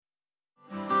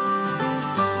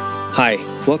Hi,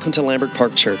 welcome to Lambert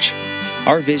Park Church.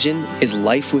 Our vision is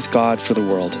life with God for the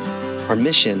world. Our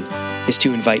mission is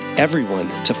to invite everyone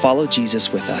to follow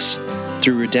Jesus with us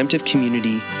through redemptive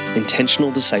community, intentional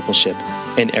discipleship,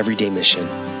 and everyday mission.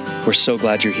 We're so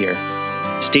glad you're here.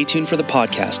 Stay tuned for the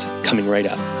podcast coming right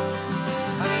up.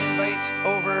 I'm going to invite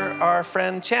over our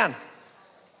friend Chan.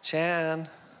 Chan.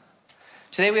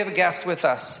 Today we have a guest with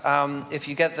us. If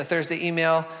you get the Thursday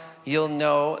email, you'll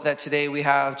know that today we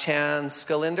have Chan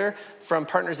Skalinder from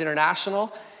Partners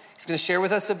International. He's going to share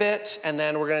with us a bit, and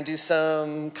then we're going to do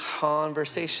some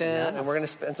conversation, and we're going to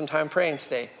spend some time praying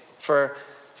today for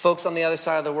folks on the other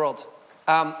side of the world.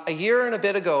 A year and a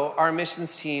bit ago, our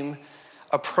missions team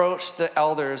approached the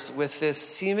elders with this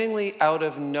seemingly out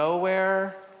of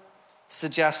nowhere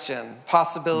suggestion,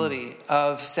 possibility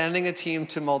of sending a team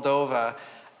to Moldova.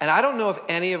 And I don't know if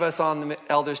any of us on the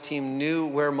elders team knew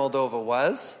where Moldova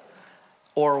was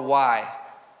or why.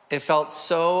 It felt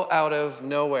so out of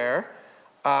nowhere.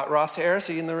 Ross Harris,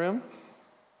 are you in the room?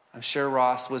 I'm sure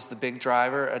Ross was the big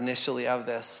driver initially of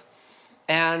this.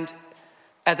 And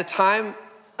at the time,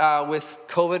 with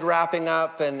COVID wrapping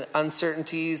up and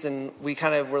uncertainties, and we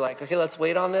kind of were like, okay, let's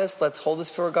wait on this. Let's hold this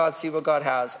before God, see what God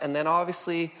has. And then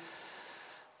obviously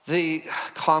the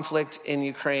conflict in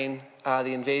Ukraine,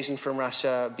 the invasion from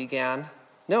Russia began.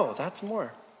 No, that's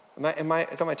more. I got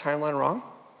my timeline wrong?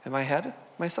 Am I ahead of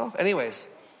myself?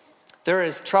 Anyways, there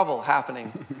is trouble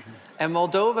happening. And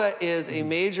Moldova is a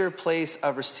major place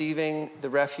of receiving the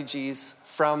refugees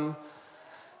from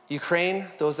Ukraine,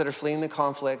 those that are fleeing the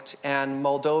conflict. And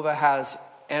Moldova has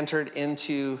entered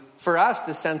into, for us,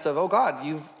 the sense of, oh God,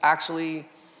 you've actually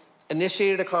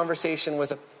initiated a conversation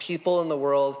with a people in the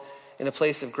world in a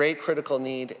place of great critical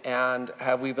need. And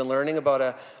we've been learning about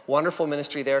a wonderful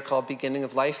ministry there called Beginning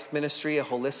of Life Ministry, a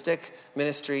holistic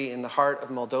ministry in the heart of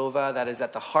Moldova that is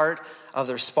at the heart of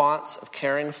the response of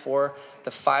caring for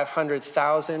the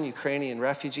 500,000 Ukrainian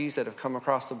refugees that have come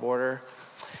across the border.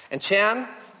 And Chan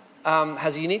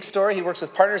has a unique story. He works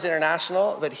with Partners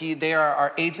International, but they are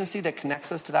our agency that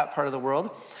connects us to that part of the world.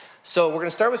 So we're going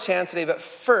to start with Chan today, but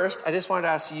first, I just wanted to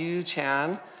ask you,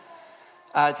 Chan,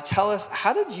 to tell us,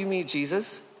 how did you meet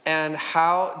Jesus, and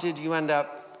how did you end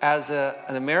up as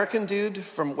an American dude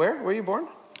from where? Where were you born?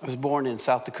 I was born in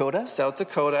South Dakota. South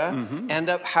Dakota. Mm-hmm. End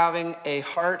up having a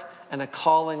heart and a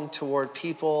calling toward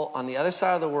people on the other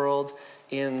side of the world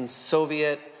in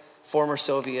former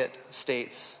Soviet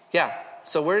states. Yeah.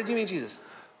 So where did you meet Jesus?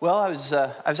 Well, I was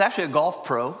actually a golf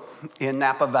pro in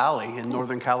Napa Valley in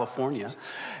Northern California.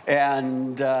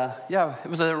 And it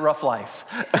was a rough life.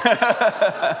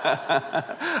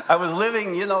 I was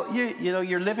living,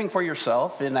 you're living for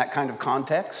yourself in that kind of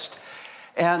context.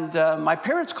 And my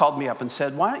parents called me up and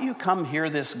said, why don't you come hear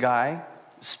this guy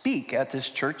speak at this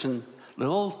church in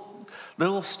little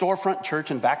storefront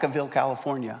church in Vacaville,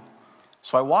 California.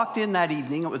 So I walked in that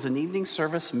evening. It was an evening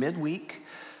service midweek,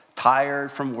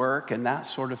 tired from work and that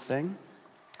sort of thing.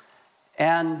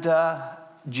 And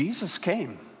Jesus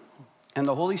came, and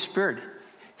the Holy Spirit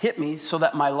hit me so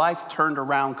that my life turned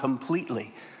around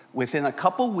completely. Within a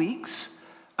couple weeks,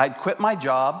 I'd quit my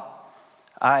job.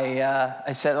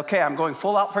 I said, okay, I'm going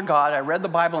full out for God. I read the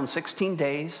Bible in 16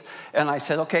 days, and I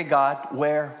said, okay, God,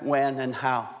 where, when, and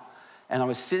how? And I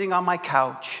was sitting on my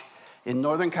couch in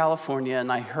Northern California,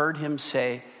 and I heard him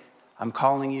say, I'm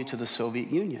calling you to the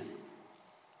Soviet Union,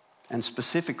 and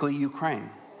specifically Ukraine.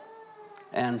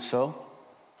 And so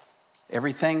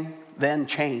everything then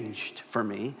changed for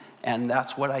me, and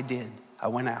that's what I did. I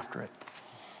went after it.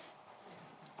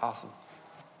 Awesome.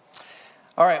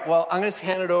 All right, well, I'm going to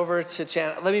hand it over to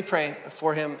Chan. Let me pray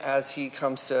for him as he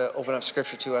comes to open up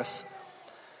scripture to us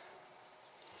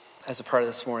as a part of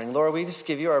this morning. Lord, we just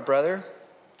give you our brother.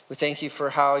 We thank you for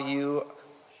how you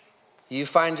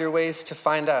find your ways to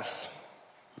find us.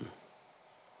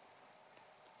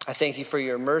 I thank you for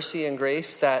your mercy and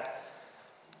grace that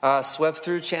swept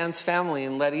through Chan's family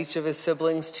and led each of his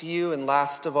siblings to you, and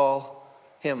last of all,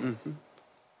 him.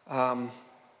 Mm-hmm.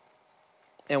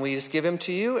 And we just give him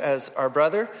to you as our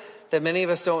brother that many of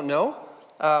us don't know,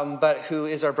 but who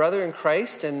is our brother in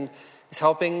Christ and is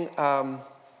helping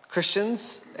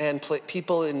Christians and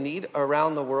people in need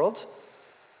around the world,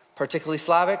 particularly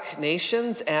Slavic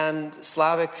nations and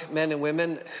Slavic men and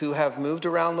women who have moved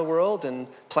around the world and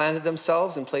planted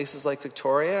themselves in places like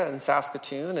Victoria and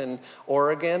Saskatoon and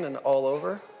Oregon and all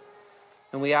over.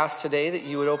 And we ask today that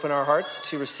you would open our hearts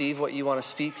to receive what you want to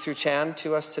speak through Chan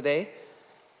to us today.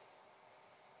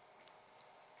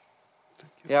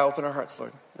 Yeah, open our hearts,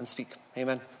 Lord, and speak.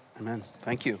 Amen. Amen.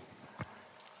 Thank you.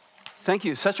 Thank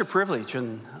you. Such a privilege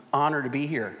and honor to be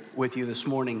here with you this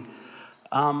morning.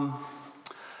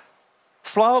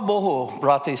 Slava Bohu,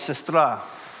 brate, sestra.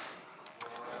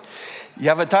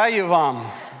 Я вітаю вам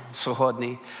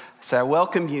сьогодні. So I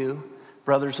welcome you,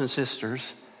 brothers and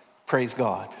sisters. Praise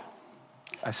God.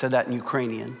 I said that in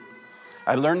Ukrainian.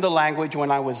 I learned the language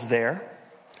when I was there.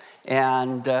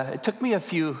 And it took me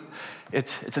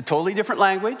it's a totally different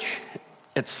language.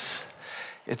 It's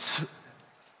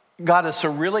got a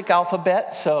Cyrillic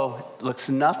alphabet, so it looks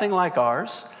nothing like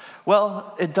ours.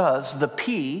 Well, it does. The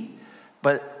P,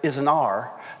 but is an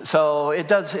R. So it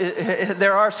does.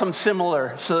 There are some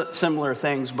similar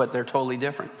things, but they're totally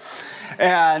different.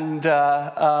 And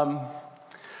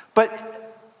but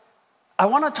I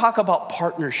want to talk about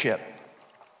partnership,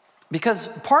 because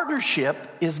partnership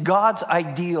is God's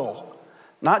ideal,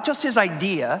 not just his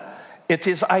idea. It's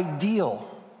his ideal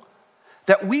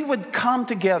that we would come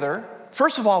together,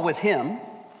 first of all with him,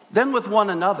 then with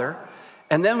one another,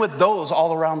 and then with those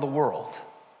all around the world.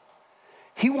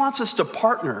 He wants us to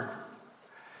partner,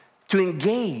 to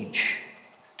engage,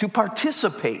 to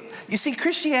participate. You see,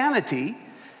 Christianity,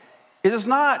 it is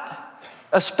not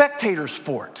a spectator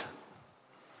sport.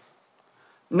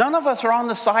 None of us are on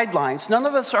the sidelines. None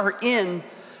of us are in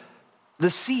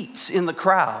the seats in the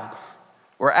crowd.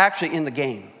 We're actually in the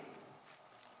game.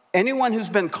 Anyone who's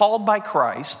been called by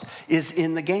Christ is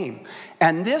in the game.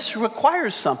 And this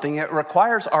requires something. It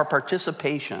requires our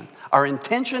participation, our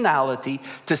intentionality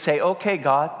to say, okay,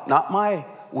 God, not my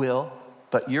will,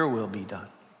 but your will be done.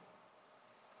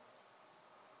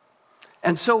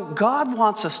 And so God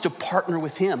wants us to partner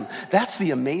with him. That's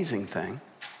the amazing thing.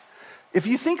 If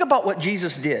you think about what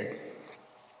Jesus did,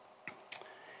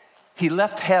 he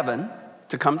left heaven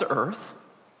to come to earth.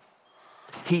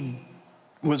 He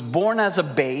was born as a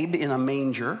babe in a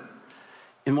manger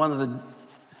in one of the,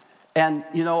 and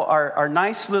you know, our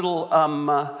nice little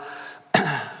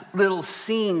little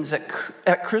scenes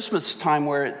at Christmas time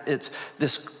where it's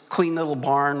this clean little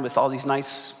barn with all these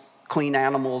nice clean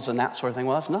animals and that sort of thing.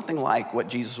 Well, that's nothing like what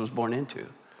Jesus was born into.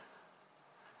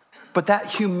 But that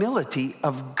humility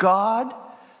of God,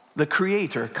 the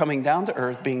Creator, coming down to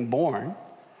earth, being born,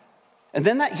 and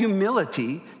then that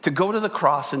humility to go to the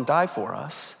cross and die for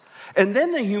us, and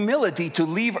then the humility to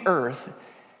leave earth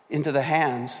into the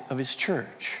hands of his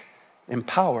church,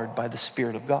 empowered by the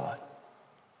Spirit of God.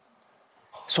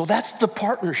 So that's the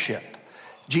partnership.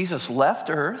 Jesus left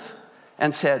earth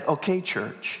and said, okay,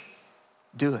 church,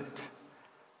 do it.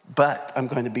 But I'm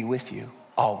going to be with you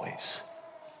always.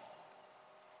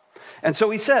 And so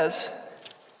he says,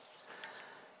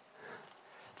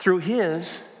 through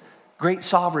his great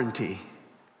sovereignty,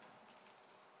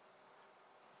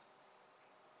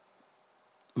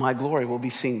 my glory will be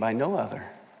seen by no other,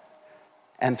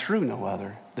 and through no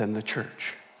other than the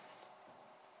church.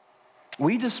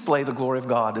 We display the glory of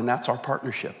God, and that's our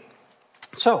partnership.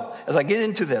 So, as I get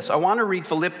into this, I want to read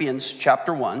Philippians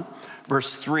chapter 1,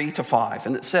 verse 3 to 5.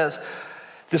 And it says,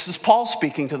 this is Paul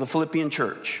speaking to the Philippian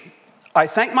church. I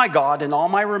thank my God in all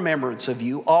my remembrance of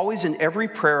you, always in every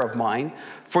prayer of mine,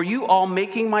 for you all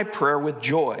making my prayer with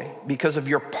joy because of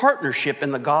your partnership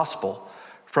in the gospel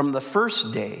from the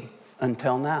first day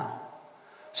until now.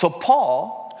 So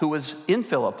Paul, who was in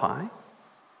Philippi,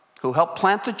 who helped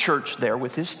plant the church there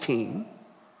with his team,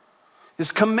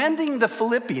 is commending the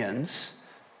Philippians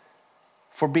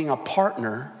for being a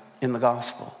partner in the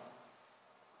gospel.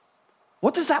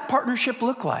 What does that partnership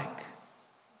look like?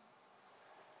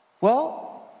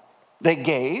 Well, they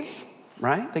gave,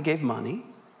 right? They gave money.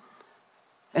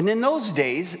 And in those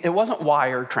days, it wasn't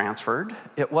wire transferred.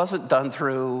 It wasn't done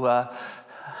through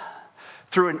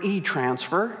an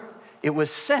e-transfer. It was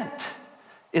sent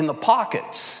in the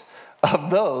pockets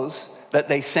of those that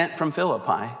they sent from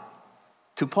Philippi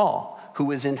to Paul, who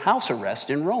was in house arrest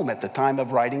in Rome at the time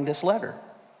of writing this letter.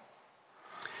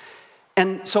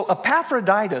 And so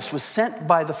Epaphroditus was sent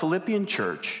by the Philippian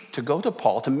church to go to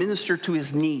Paul to minister to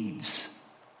his needs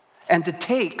and to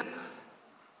take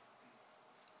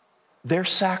their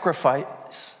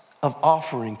sacrifice of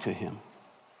offering to him.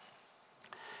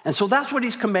 And so that's what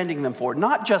he's commending them for,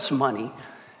 not just money,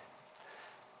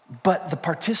 but the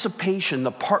participation,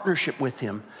 the partnership with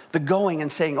him, the going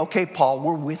and saying, okay, Paul,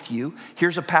 we're with you.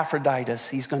 Here's Epaphroditus.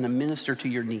 He's going to minister to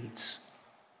your needs.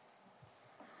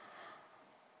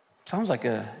 Sounds like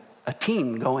a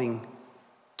team going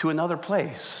to another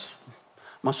place,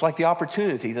 much like the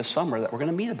opportunity this summer that we're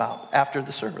going to meet about after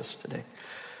the service today.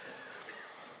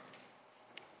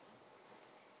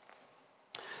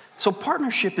 So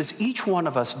partnership is each one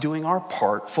of us doing our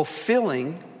part,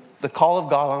 fulfilling the call of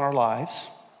God on our lives.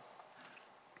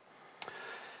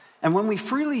 And when we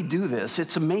freely do this,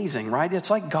 it's amazing, right? It's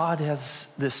like God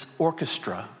has this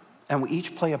orchestra, and we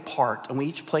each play a part, and we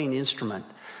each play an instrument.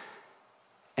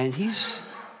 And he's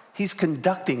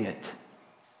conducting it.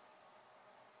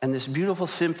 And this beautiful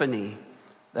symphony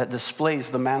that displays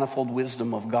the manifold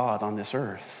wisdom of God on this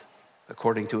earth,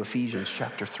 according to Ephesians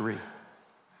chapter 3.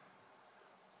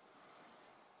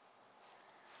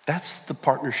 That's the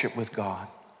partnership with God.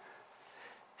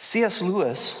 C.S.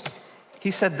 Lewis, he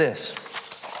said this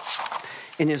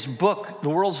in his book, The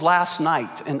World's Last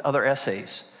Night, and other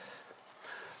essays.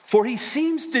 For he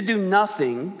seems to do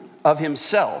nothing of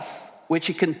himself which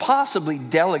he can possibly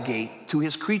delegate to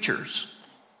his creatures.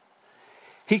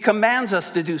 He commands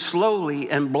us to do slowly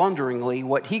and blunderingly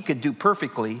what he could do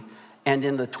perfectly and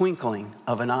in the twinkling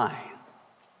of an eye.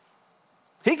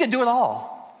 He could do it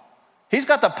all. He's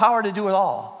got the power to do it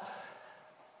all.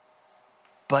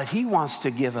 But he wants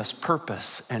to give us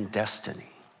purpose and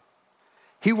destiny.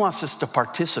 He wants us to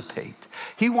participate.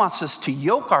 He wants us to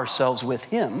yoke ourselves with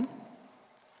him,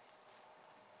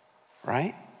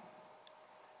 right?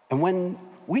 And when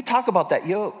we talk about that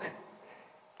yoke,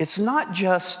 it's not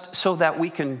just so that we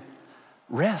can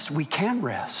rest. We can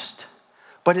rest.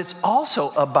 But it's also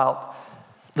about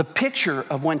the picture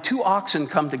of when two oxen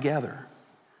come together,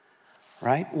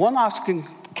 right? One ox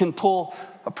can pull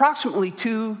approximately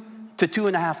 2 to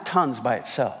 2.5 tons by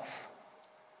itself.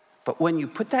 But when you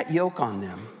put that yoke on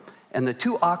them and the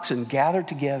two oxen gather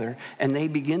together and they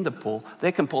begin to pull,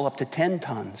 they can pull up to 10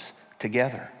 tons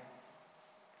together.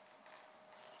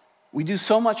 We do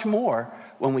so much more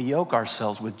when we yoke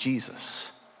ourselves with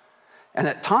Jesus. And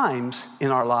at times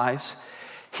in our lives,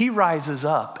 he rises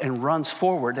up and runs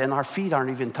forward and our feet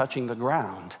aren't even touching the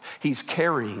ground. He's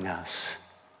carrying us.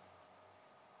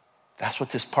 That's what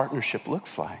this partnership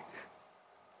looks like.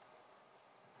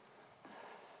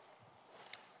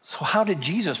 So how did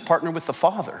Jesus partner with the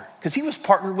Father? Because he was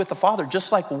partnered with the Father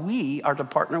just like we are to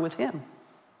partner with him.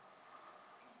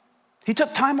 He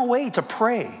took time away to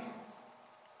pray.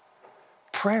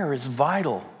 Prayer is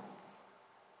vital.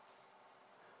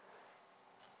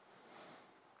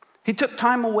 He took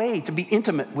time away to be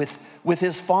intimate with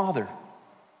his Father,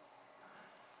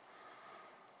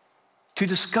 to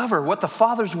discover what the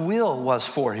Father's will was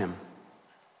for him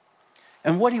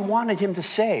and what he wanted him to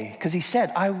say. Because he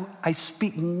said, I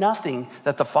speak nothing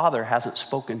that the Father hasn't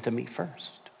spoken to me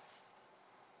first.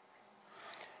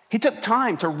 He took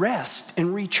time to rest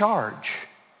and recharge.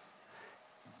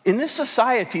 In this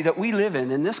society that we live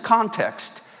in this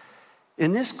context,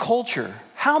 in this culture,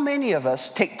 how many of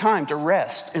us take time to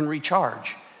rest and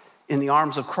recharge in the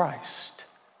arms of Christ?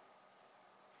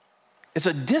 It's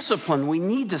a discipline we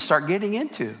need to start getting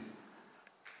into.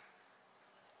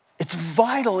 It's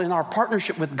vital in our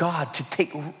partnership with God to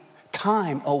take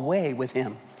time away with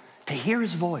him, to hear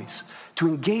his voice, to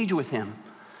engage with him.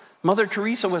 Mother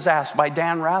Teresa was asked by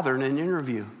Dan Rather in an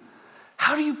interview,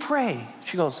 how do you pray?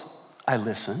 She goes, I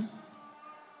listen.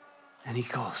 And he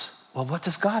goes, well, what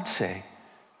does God say?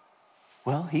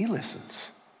 Well, he listens.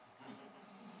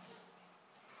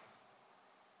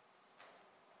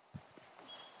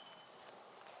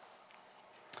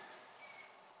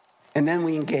 And then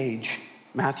we engage.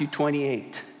 Matthew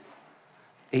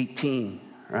 28:18,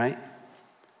 right?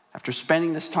 After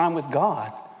spending this time with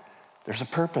God, there's a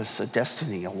purpose, a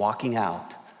destiny, a walking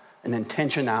out, an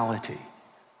intentionality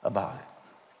about it.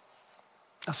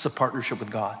 That's the partnership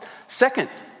with God. Second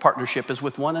partnership is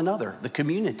with one another, the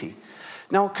community.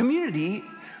 Now, community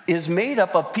is made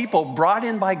up of people brought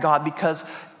in by God because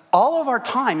all of our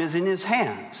time is in his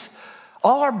hands.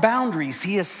 All our boundaries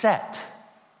he has set.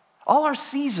 All our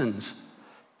seasons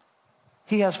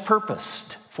he has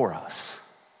purposed for us.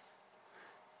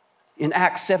 In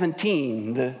Acts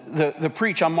 17, the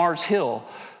preach on Mars Hill,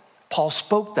 Paul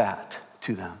spoke that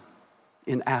to them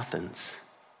in Athens.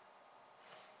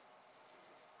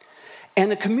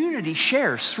 And the community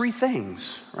shares 3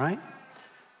 things, right?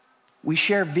 We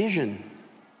share vision,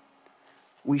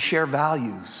 we share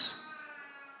values,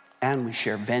 and we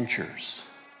share ventures.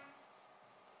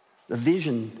 The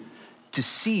vision to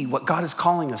see what God is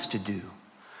calling us to do,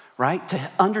 right?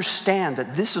 To understand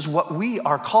that this is what we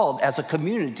are called as a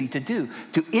community to do,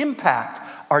 to impact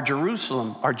our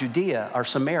Jerusalem, our Judea, our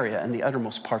Samaria, and the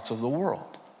uttermost parts of the world.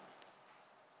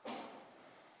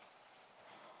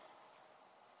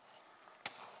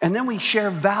 And then we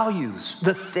share values,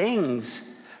 the things,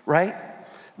 right,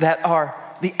 that are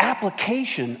the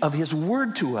application of his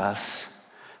word to us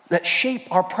that shape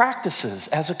our practices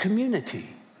as a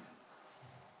community.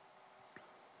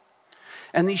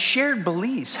 And these shared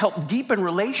beliefs help deepen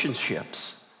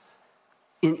relationships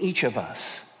in each of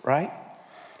us, right?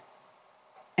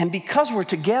 And because we're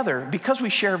together, because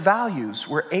we share values,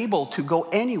 we're able to go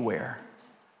anywhere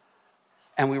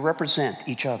and we represent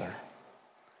each other.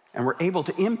 And we're able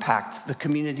to impact the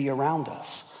community around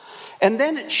us. And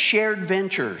then it's shared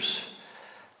ventures.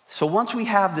 So once we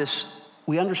have this,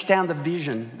 we understand the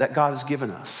vision that God has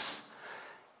given us.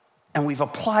 And we've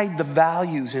applied the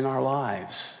values in our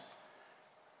lives.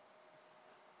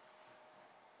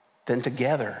 Then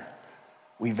together,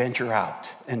 we venture out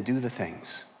and do the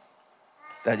things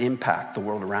that impact the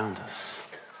world around us.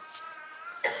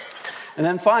 And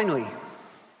then finally,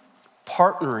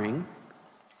 partnering,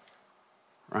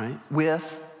 right,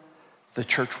 with the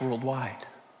church worldwide.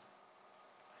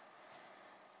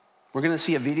 We're going to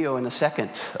see a video in a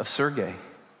second of Sergey.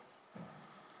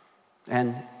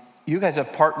 And you guys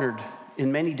have partnered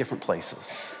in many different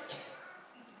places,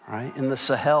 right? In the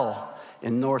Sahel,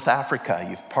 in North Africa,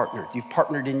 you've partnered. You've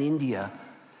partnered in India,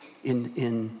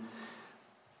 in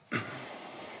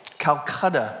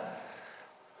Calcutta,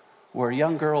 where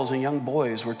young girls and young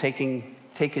boys were taken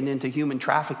into human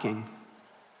trafficking.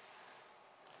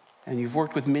 And you've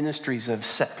worked with ministries that have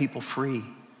set people free.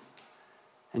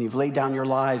 And you've laid down your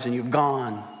lives and you've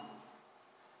gone.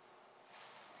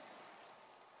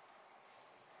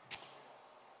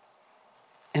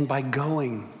 And by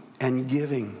going and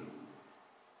giving,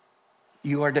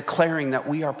 you are declaring that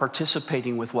we are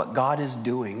participating with what God is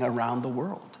doing around the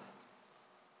world.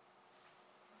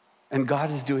 And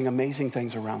God is doing amazing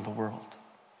things around the world.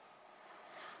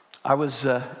 I was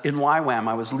in YWAM.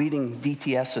 I was leading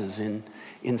DTSs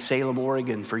in Salem,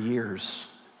 Oregon for years.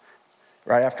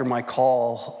 Right after my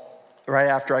call, right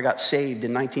after I got saved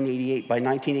in 1988, by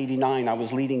 1989, I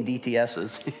was leading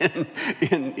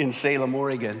DTSs in Salem,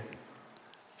 Oregon.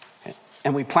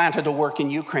 And we planted a work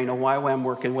in Ukraine, a YWAM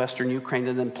work in Western Ukraine,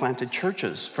 and then planted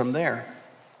churches from there.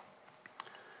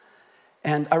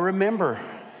 And I remember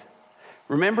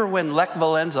when Lech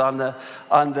Walesa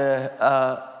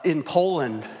in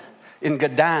Poland, in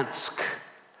Gdansk,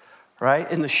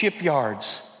 right, in the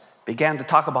shipyards, began to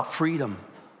talk about freedom.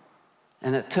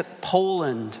 And it took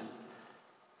Poland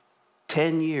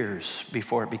 10 years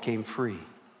before it became free.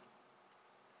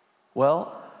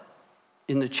 Well,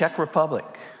 in the Czech Republic,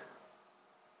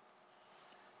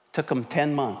 it took them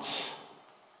 10 months.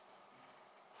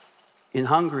 In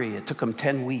Hungary, it took them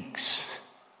 10 weeks.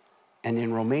 And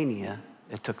in Romania,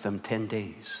 it took them 10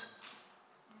 days.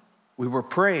 We were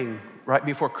praying right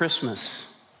before Christmas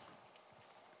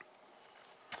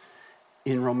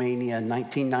in Romania in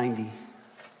 1990.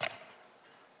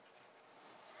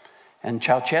 And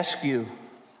Ceausescu,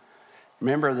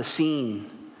 remember the scene,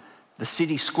 the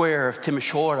city square of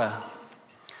Timișoara,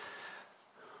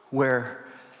 where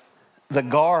the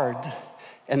guard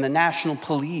and the national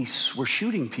police were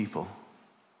shooting people.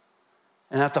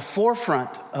 And at the forefront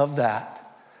of that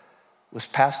was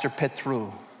Pastor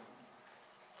Petru,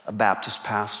 a Baptist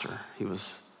pastor. He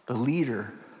was the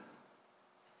leader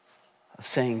of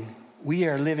saying, we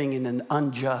are living in an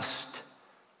unjust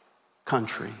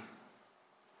country.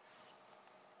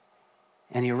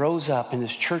 And he rose up, and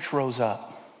his church rose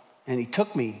up, and he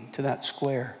took me to that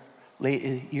square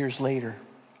years later.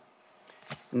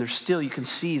 And there's still, you can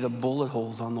see the bullet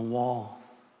holes on the wall.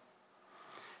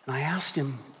 And I asked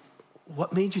him,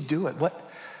 what made you do it?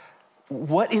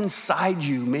 What inside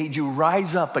you made you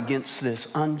rise up against this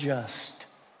unjust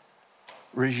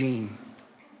regime?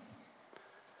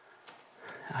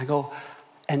 I go,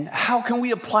 and how can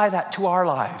we apply that to our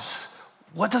lives?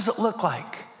 What does it look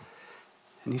like?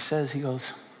 And he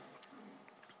goes,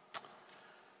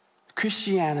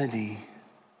 Christianity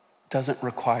doesn't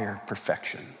require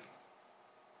perfection.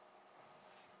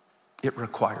 It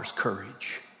requires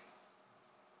courage.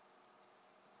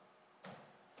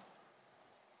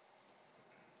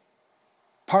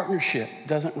 Partnership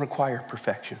doesn't require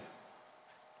perfection.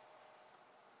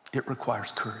 It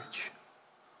requires courage.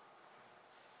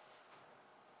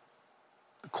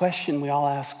 The question we all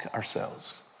ask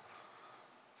ourselves,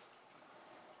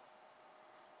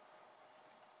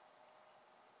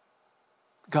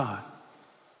 God,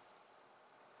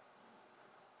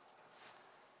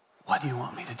 what do you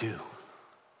want me to do?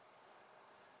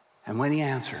 And when he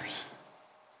answers,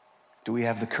 do we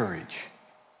have the courage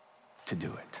to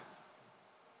do it?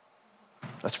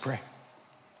 Let's pray.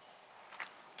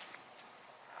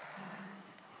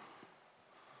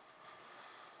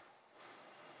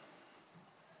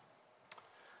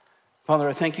 Father,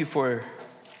 I thank you for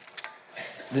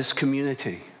this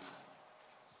community.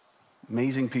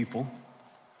 Amazing people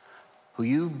who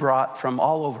you've brought from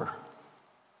all over.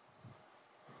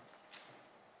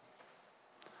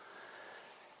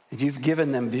 And you've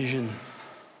given them vision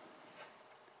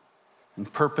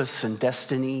and purpose and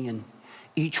destiny, and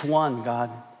each one,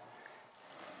 God,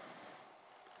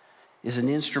 is an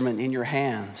instrument in your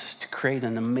hands to create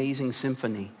an amazing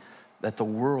symphony that the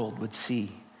world would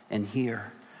see and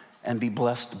hear and be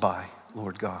blessed by,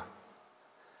 Lord God.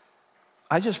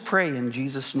 I just pray in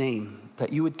Jesus' name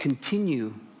that you would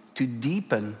continue to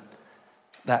deepen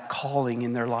that calling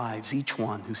in their lives, each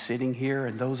one who's sitting here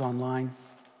and those online,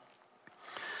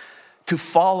 to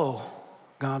follow,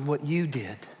 God, what you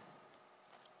did.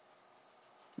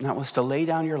 And that was to lay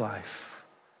down your life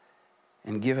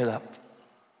and give it up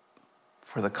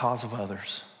for the cause of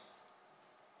others.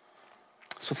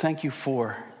 So thank you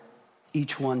for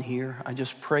each one here. I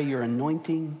just pray your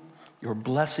anointing, your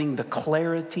blessing, the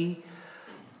clarity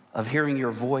of hearing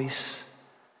your voice,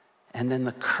 and then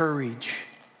the courage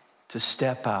to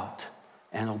step out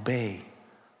and obey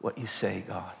what you say,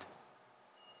 God.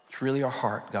 It's really our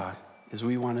heart, God, is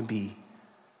we want to be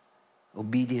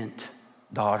obedient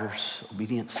daughters,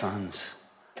 obedient sons,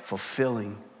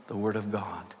 fulfilling the word of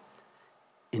God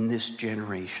in this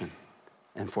generation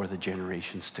and for the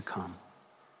generations to come.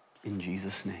 In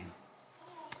Jesus' name,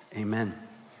 amen.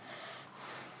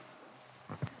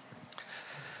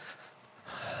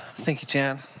 Thank you,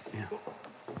 Jan. Yeah.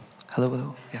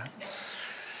 Hello. Yeah.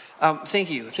 Thank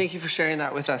you for sharing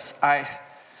that with us.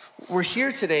 We're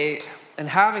here today and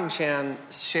having Jan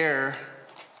share.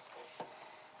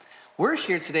 We're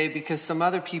here today because some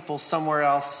other people somewhere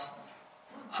else,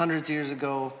 hundreds of years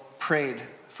ago, prayed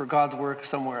for God's work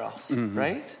somewhere else,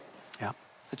 right? Yeah.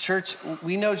 The church,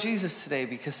 we know Jesus today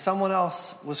because someone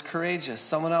else was courageous,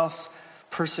 someone else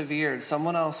persevered,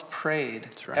 someone else prayed.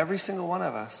 That's right. Every single one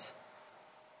of us.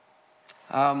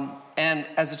 And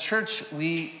as a church,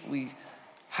 we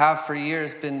have for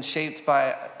years been shaped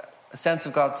by a sense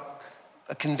of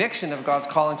a conviction of God's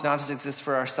calling to not just exist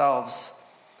for ourselves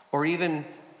or even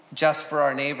just for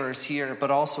our neighbors here,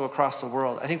 but also across the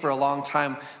world. I think for a long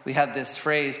time, we had this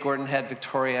phrase, Gordon Head,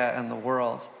 Victoria, and the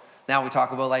world. Now we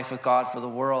talk about life with God for the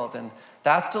world, and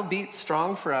that still beats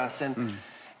strong for us. And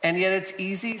yet it's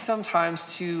easy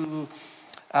sometimes to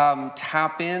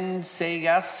tap in, say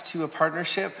yes to a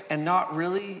partnership and not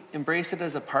really embrace it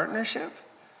as a partnership.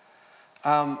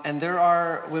 And there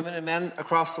are women and men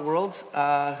across the world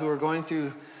who are going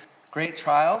through great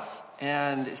trials,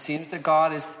 and it seems that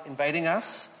God is inviting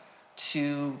us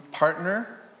to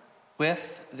partner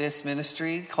with this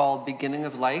ministry called Beginning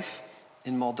of Life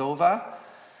in Moldova.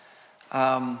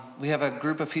 We have a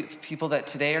group of people that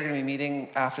today are going to be meeting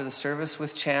after the service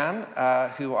with Chan,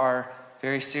 who are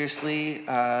very seriously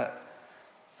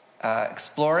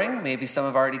exploring. Maybe some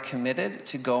have already committed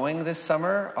to going this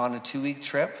summer on a 2-week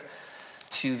trip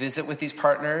to visit with these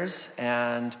partners,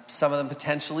 and some of them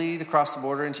potentially to cross the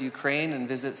border into Ukraine and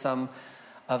visit some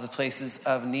of the places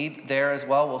of need there as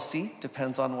well. We'll see.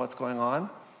 Depends on what's going on.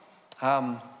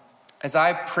 As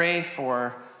I pray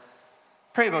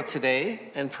about today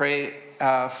and pray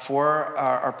for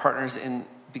our partners in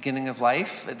Beginning of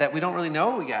Life that we don't really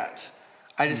know yet,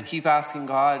 I just keep asking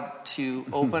God to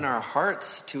open our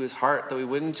hearts to his heart, that we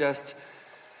wouldn't just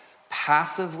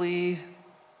passively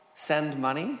send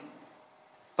money,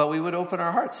 but we would open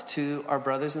our hearts to our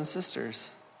brothers and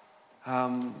sisters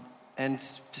and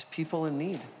just people in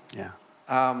need. Yeah.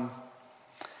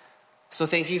 So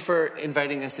thank you for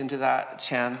inviting us into that,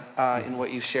 Chan, in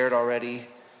what you've shared already.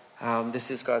 This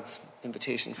is God's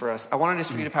invitation for us. I want to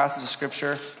just read a passage of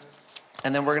scripture,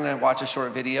 and then we're going to watch a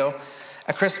short video.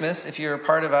 At Christmas, if you're a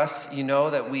part of us, you know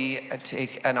that we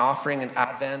take an offering in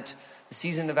Advent, the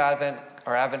season of Advent,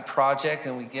 our Advent project,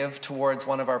 and we give towards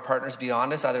one of our partners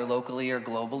beyond us, either locally or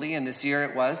globally. And this year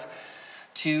it was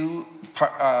through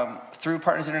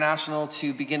Partners International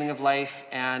to Beginning of Life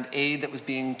and aid that was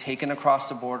being taken across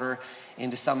the border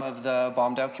into some of the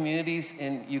bombed out communities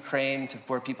in Ukraine, to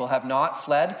where people have not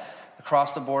fled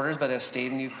across the borders but have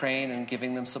stayed in Ukraine, and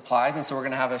giving them supplies. And so we're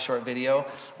going to have a short video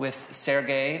with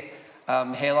Sergei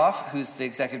Hayloff, who's the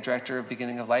executive director of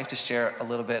Beginning of Life, to share a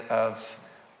little bit of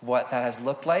what that has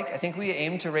looked like. I think we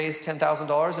aimed to raise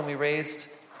 $10,000 and we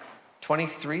raised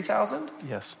 23,000?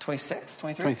 Yes. 26?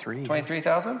 23? 23.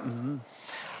 23,000?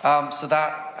 So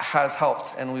that has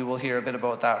helped, and we will hear a bit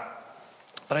about that.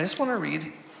 But I just want to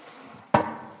read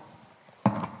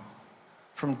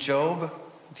from Job.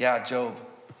 Yeah, Job.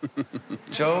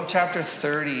 Job chapter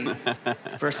 30,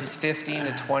 verses 15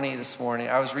 to 20 this morning.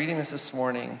 I was reading this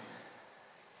morning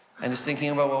and just thinking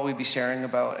about what we'd be sharing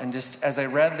about. And just as I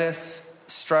read this,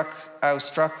 I was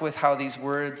struck with how these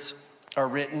words are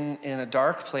written in a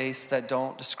dark place that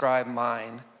don't describe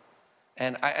mine.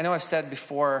 And I know I've said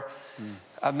before,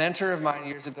 a mentor of mine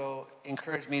years ago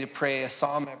encouraged me to pray a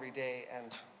psalm every day.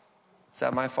 And is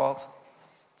that my fault?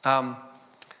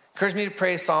 Encouraged me to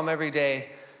pray a psalm every day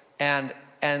and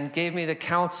gave me the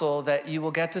counsel that you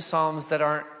will get to psalms that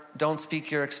aren't don't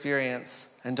speak your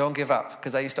experience, and don't give up.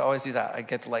 Because I used to always do that. I'd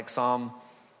get to like Psalm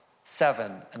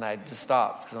 7, and I'd just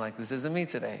stop. Because I'm like, this isn't me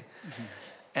today. Mm-hmm.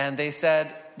 And they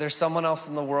said, there's someone else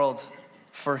in the world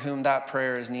for whom that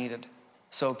prayer is needed.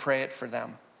 So pray it for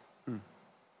them.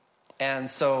 And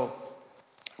so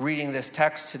reading this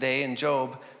text today in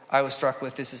Job, I was struck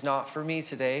with, this is not for me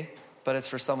today, but it's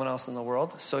for someone else in the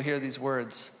world. So hear these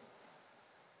words.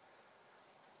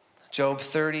 Job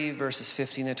 30, verses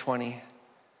 15 to 20.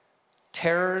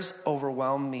 Terrors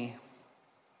overwhelm me.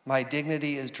 My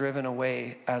dignity is driven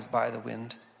away as by the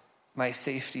wind. My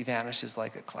safety vanishes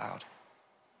like a cloud.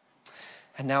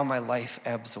 And now my life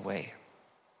ebbs away.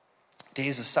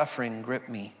 Days of suffering grip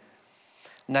me.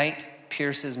 Night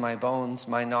pierces my bones.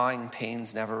 My gnawing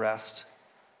pains never rest.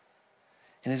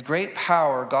 In his great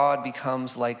power, God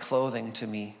becomes like clothing to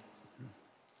me.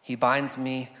 He binds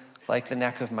me like the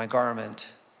neck of my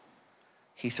garment.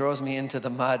 He throws me into the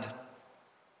mud,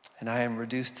 and I am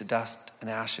reduced to dust and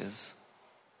ashes.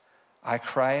 I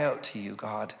cry out to you,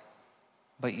 God,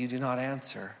 but you do not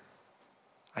answer.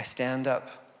 I stand up,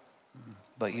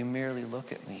 but you merely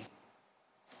look at me.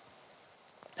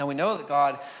 Now we know that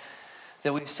God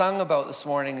that we've sung about this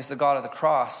morning is the God of the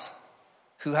cross,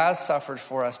 who has suffered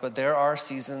for us, but there are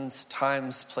seasons,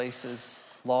 times, places,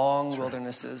 long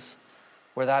wildernesses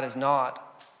where that is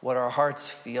not what our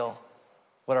hearts feel,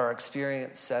 what our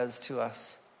experience says to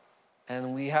us.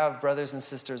 And we have brothers and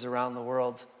sisters around the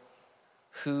world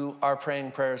who are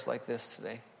praying prayers like this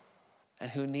today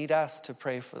and who need us to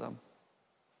pray for them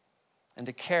and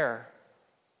to care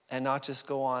and not just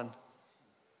go on.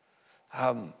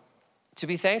 To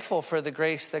be thankful for the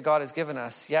grace that God has given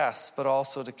us, yes, but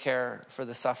also to care for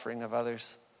the suffering of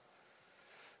others.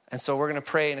 And so we're going to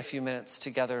pray in a few minutes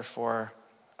together for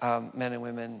men and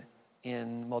women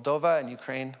in Moldova and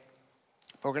Ukraine.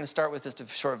 But we're going to start with just a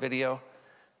short video.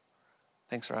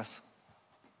 Thanks, Russ.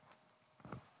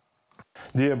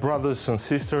 Dear brothers and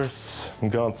sisters,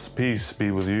 God's peace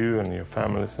be with you and your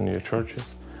families and your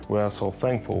churches. We are so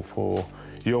thankful for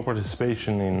your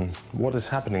participation in what is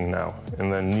happening now, in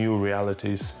the new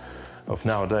realities of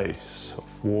nowadays,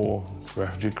 of war,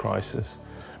 refugee crisis.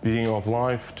 Beginning of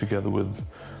Life, together with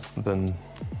the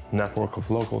network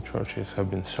of local churches, have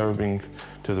been serving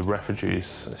to the refugees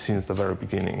since the very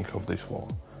beginning of this war.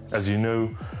 As you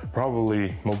know, probably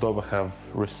Moldova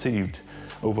have received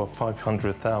over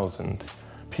 500,000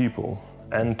 people,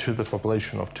 and to the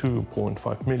population of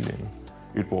 2.5 million,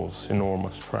 it was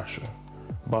enormous pressure.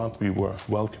 But we were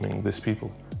welcoming these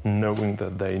people, knowing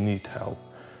that they need help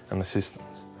and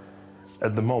assistance.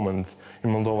 At the moment, in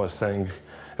Moldova, staying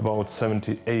about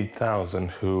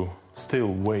 78,000 who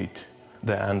still wait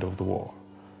the end of the war.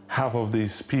 Half of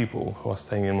these people who are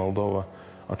staying in Moldova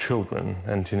are children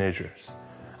and teenagers.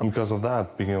 And because of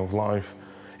that, Beginning of Life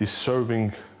is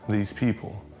serving these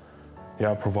people,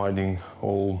 providing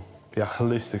all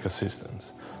holistic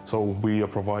assistance. So we are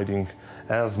providing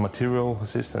as material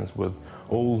assistance with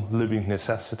all living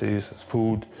necessities,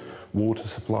 food, water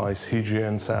supplies,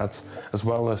 hygiene sets, as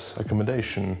well as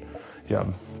accommodation,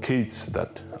 kits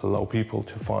that allow people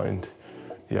to find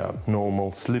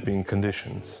normal sleeping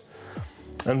conditions.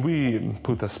 And we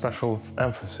put a special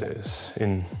emphasis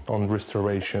on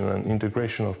restoration and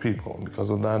integration of people.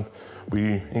 Because of that,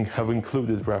 we have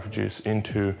included refugees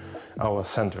into our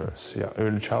centers,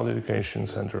 early child education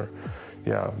center,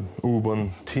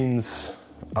 urban teens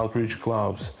outreach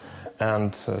clubs,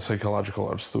 and psychological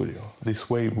art studio. This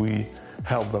way we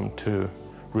help them to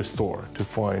restore, to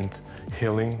find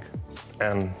healing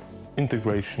and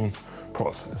integration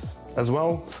process. As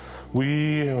well,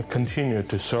 we continue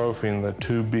to serve in the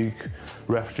two big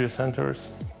refugee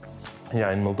centers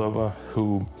in Moldova,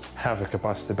 who have a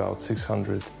capacity about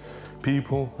 600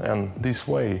 people, and this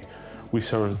way we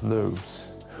serve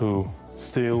those who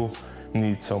still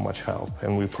need so much help,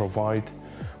 and we provide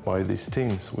by these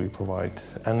teams, we provide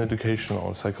an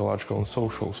educational, psychological and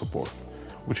social support,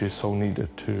 which is so needed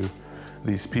to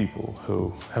these people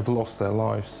who have lost their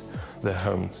lives, their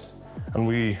homes. And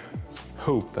we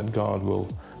hope that God will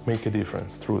make a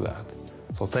difference through that.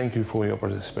 So thank you for your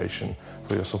participation,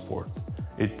 for your support.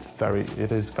 It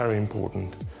is very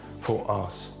important for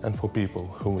us and for people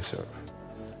whom we serve.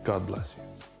 God bless you.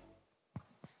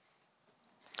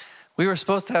 We were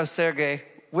supposed to have Sergey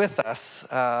with us,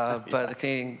 but the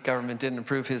Canadian government didn't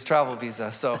approve his travel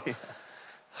visa, so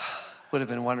would have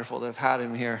been wonderful to have had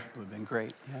him here. It would have been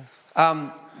great,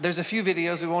 There's a few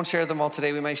videos. We won't share them all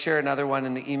today. We might share another one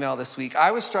in the email this week.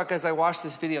 I was struck as I watched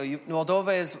this video.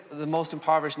 Moldova is the most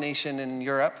impoverished nation in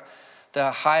Europe, the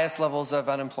highest levels of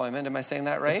unemployment. Am I saying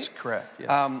that right? That's correct,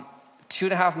 yeah.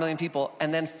 2.5 million people,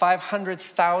 and then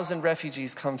 500,000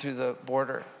 refugees come through the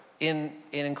border. in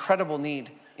incredible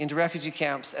need into refugee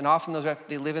camps, and often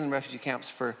they live in refugee camps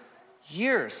for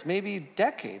years, maybe a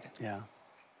decade. Yeah.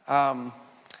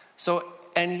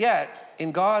 And yet,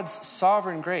 in God's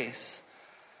sovereign grace,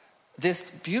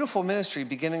 this beautiful ministry,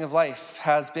 Beginning of Life,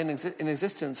 has been in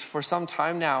existence for some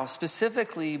time now,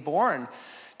 specifically born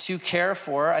to care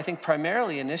for, I think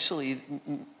primarily initially,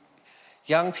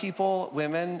 young people,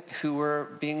 women who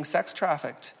were being sex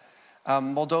trafficked.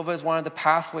 Moldova is one of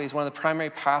the primary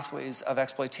pathways of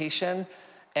exploitation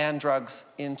and drugs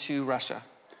into Russia.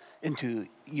 Into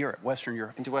Europe, Western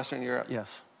Europe. Into Western Europe.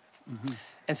 Yes. Mm-hmm.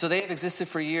 And so they have existed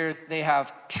for years. They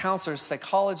have counselors,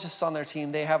 psychologists on their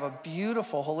team. They have a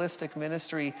beautiful, holistic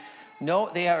ministry.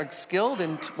 They are skilled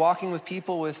in walking with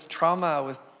people with trauma,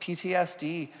 with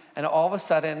PTSD. And all of a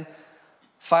sudden,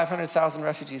 500,000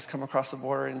 refugees come across the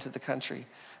border into the country.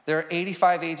 There are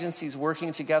 85 agencies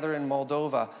working together in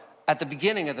Moldova at the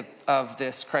beginning of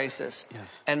this crisis.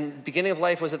 Yes. And Beginning of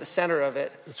Life was at the center of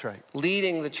it. That's right.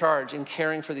 Leading the charge in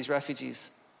caring for these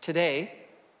refugees. Today,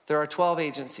 there are 12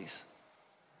 agencies.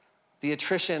 The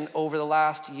attrition over the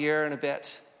last year and a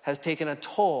bit has taken a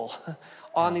toll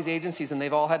on these agencies, and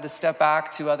they've all had to step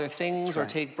back to other things or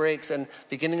take breaks. And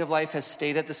Beginning of Life has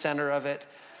stayed at the center of it,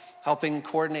 helping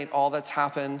coordinate all that's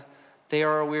happened. They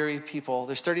are a weary people.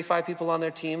 There's 35 people on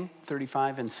their team.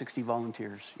 35 and 60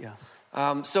 volunteers, yeah.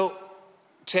 So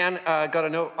Chan got a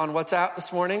note on WhatsApp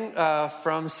this morning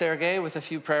from Sergey with a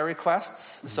few prayer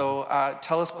requests. Mm-hmm. So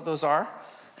tell us what those are,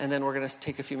 and then we're going to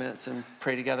take a few minutes and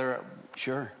pray together.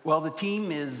 Sure. Well, the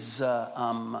team is,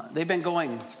 they've been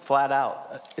going flat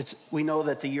out. We know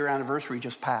that the year anniversary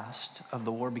just passed of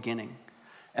the war beginning.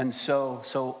 And so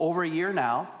over a year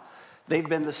now, they've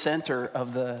been the center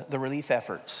of the relief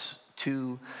efforts.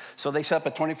 So they set up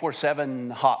a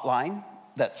 24/7 hotline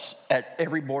that's at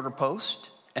every border post,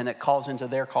 and it calls into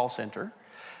their call center.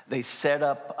 They set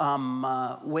up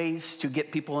ways to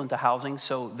get people into housing,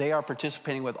 so they are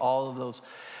participating with all of those.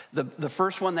 The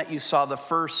first one that you saw, the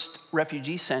first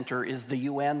refugee center, is the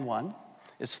UN one.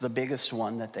 It's the biggest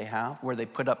one that they have, where they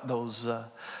put up those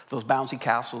bouncy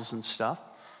castles and stuff.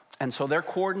 And so they're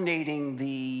coordinating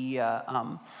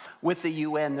with the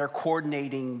UN. They're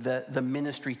coordinating the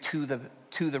ministry to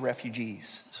the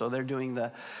refugees. So they're doing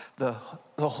the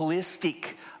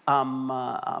holistic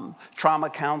trauma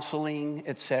counseling,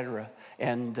 etc.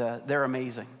 And they're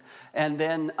amazing. And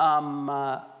then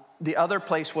the other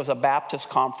place was a Baptist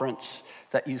conference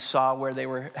that you saw where they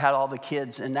had all the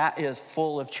kids, and that is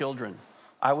full of children.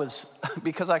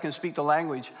 Because I can speak the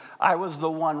language, I was the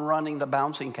one running the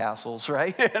bouncing castles,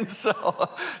 right? And so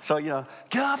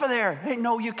get off of there. Hey,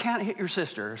 no, you can't hit your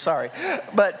sister. Sorry.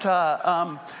 But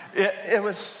it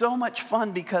was so much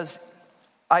fun because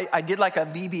I did like a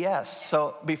VBS.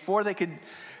 So before they could,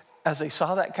 as they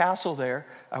saw that castle there,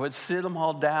 I would sit them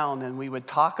all down and we would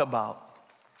talk about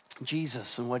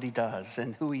Jesus and what he does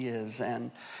and who he is,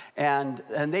 and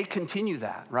they continue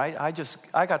that, right? I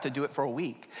got to do it for a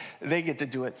week. They get to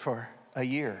do it for a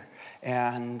year,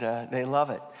 and they love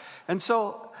it. And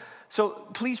so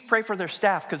please pray for their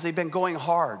staff, because they've been going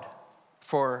hard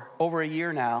for over a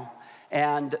year now,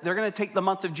 and they're going to take the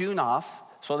month of June off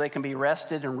so they can be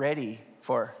rested and ready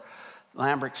for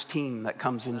Lambrick's team that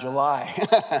comes in July.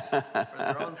 For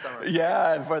their own summer.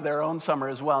 Yeah, and for their own summer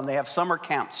as well. And they have summer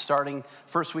camps starting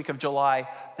first week of July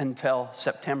until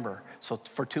September. So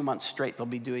for 2 months straight, they'll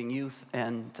be doing youth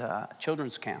and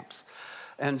children's camps.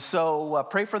 And so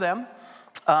pray for them.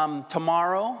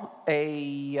 Tomorrow,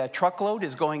 a truckload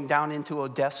is going down into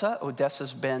Odessa.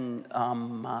 Odessa's been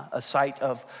a site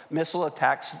of missile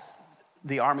attacks.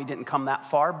 The army didn't come that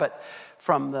far, but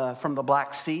from the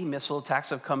Black Sea, missile attacks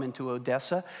have come into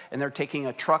Odessa, and they're taking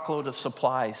a truckload of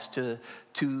supplies to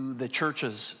the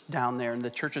churches down there, and the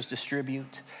churches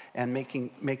distribute and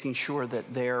making sure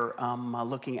that they're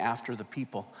looking after the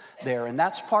people there. And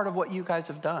that's part of what you guys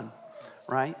have done,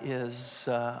 right? Is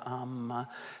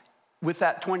with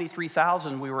that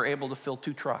 23,000, we were able to fill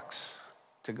 2 trucks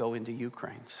to go into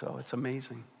Ukraine. So it's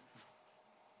amazing.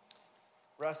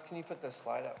 Russ, can you put this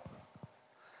slide up?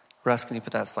 Russ, can you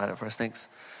put that slide up for us? Thanks.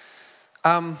 We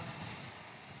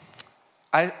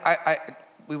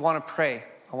want to pray.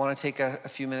 I want to take a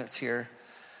few minutes here.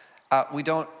 I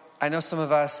know some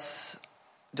of us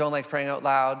don't like praying out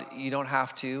loud. You don't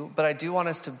have to. But I do want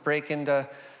us to break into,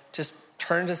 just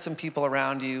turn to some people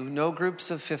around you. No groups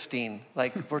of 15.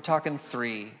 Like we're talking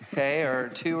 3, okay? Or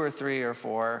 2 or 3 or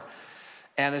 4.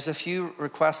 And there's a few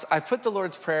requests. I've put the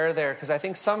Lord's Prayer there because I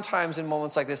think sometimes in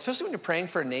moments like this, especially when you're praying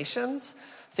for nations,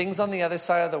 things on the other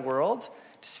side of the world,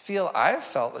 I've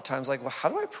felt at times like, well, how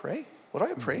do I pray? What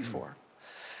do I pray for?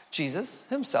 Jesus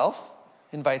himself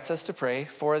invites us to pray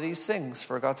for these things,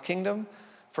 for God's kingdom,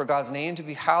 for God's name to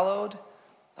be hallowed,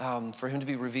 for him to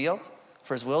be revealed,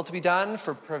 for his will to be done,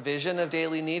 for provision of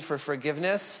daily need, for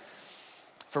forgiveness,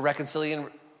 for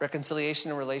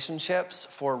reconciliation in relationships,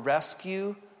 for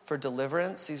rescue, for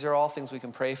deliverance. These are all things we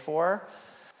can pray for.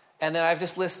 And then I've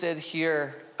just listed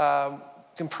here, you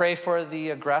can pray for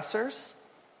the aggressors,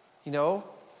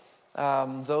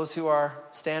 those who are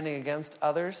standing against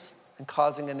others and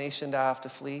causing a nation to have to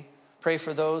flee. Pray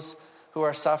for those who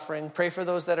are suffering. Pray for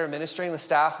those that are ministering, the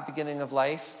staff at the beginning of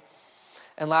life.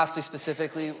 And lastly,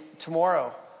 specifically,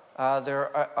 tomorrow,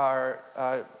 there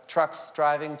are trucks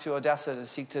driving to Odessa to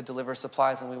seek to deliver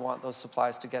supplies, and we want those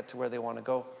supplies to get to where they want to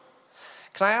go.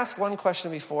 Can I ask one question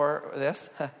before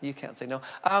this? You can't say no.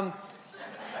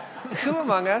 Who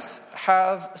among us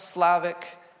have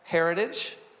Slavic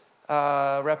heritage,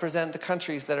 represent the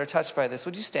countries that are touched by this?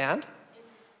 Would you stand?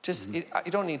 Just, you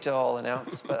don't need to all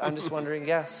announce, but I'm just wondering,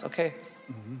 yes, okay.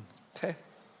 Okay.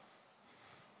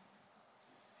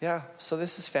 Yeah, so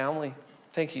this is family.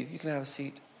 Thank you, you can have a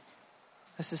seat.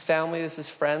 This is family, this is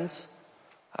friends,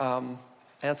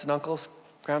 aunts and uncles,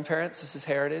 grandparents, this is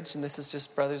heritage, and this is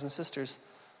just brothers and sisters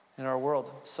in our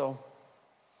world. So,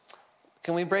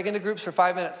 can we break into groups for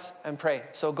 5 minutes and pray?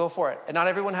 So go for it. And not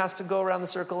everyone has to go around the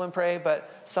circle and pray, but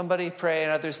somebody pray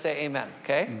and others say amen,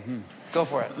 okay? Go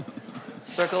for it.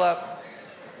 Circle up.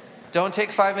 Don't take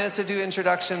 5 minutes to do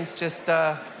introductions. Just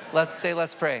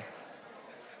let's pray.